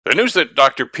The news that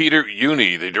Dr. Peter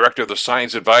Uni, the director of the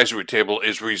Science Advisory Table,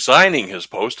 is resigning his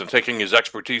post and taking his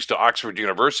expertise to Oxford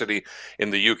University in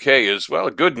the UK is, well,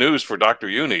 good news for Dr.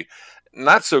 Uni.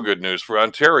 Not so good news for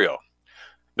Ontario.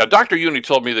 Now, Dr. Uni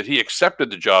told me that he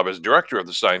accepted the job as director of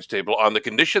the Science Table on the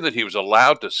condition that he was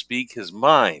allowed to speak his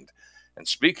mind. And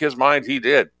speak his mind he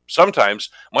did, sometimes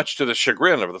much to the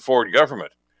chagrin of the Ford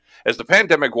government. As the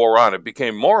pandemic wore on, it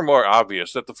became more and more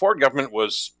obvious that the Ford government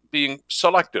was being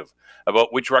selective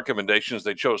about which recommendations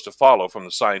they chose to follow from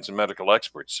the science and medical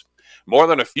experts. More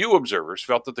than a few observers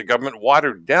felt that the government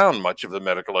watered down much of the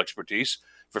medical expertise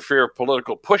for fear of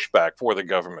political pushback for the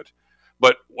government.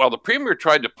 But while the premier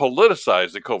tried to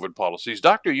politicize the COVID policies,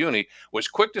 Dr. Uni was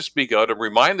quick to speak out and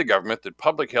remind the government that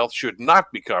public health should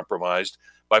not be compromised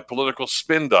by political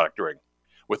spin doctoring.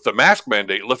 With the mask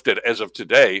mandate lifted as of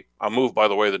today, a move, by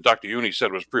the way, that Dr. Uni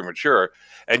said was premature,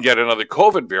 and yet another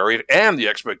COVID variant and the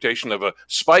expectation of a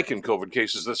spike in COVID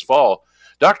cases this fall,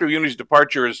 Dr. Uni's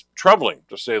departure is troubling,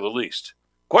 to say the least.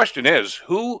 Question is,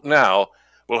 who now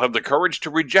will have the courage to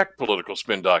reject political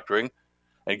spin doctoring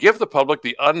and give the public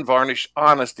the unvarnished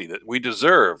honesty that we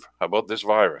deserve about this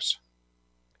virus?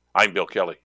 I'm Bill Kelly.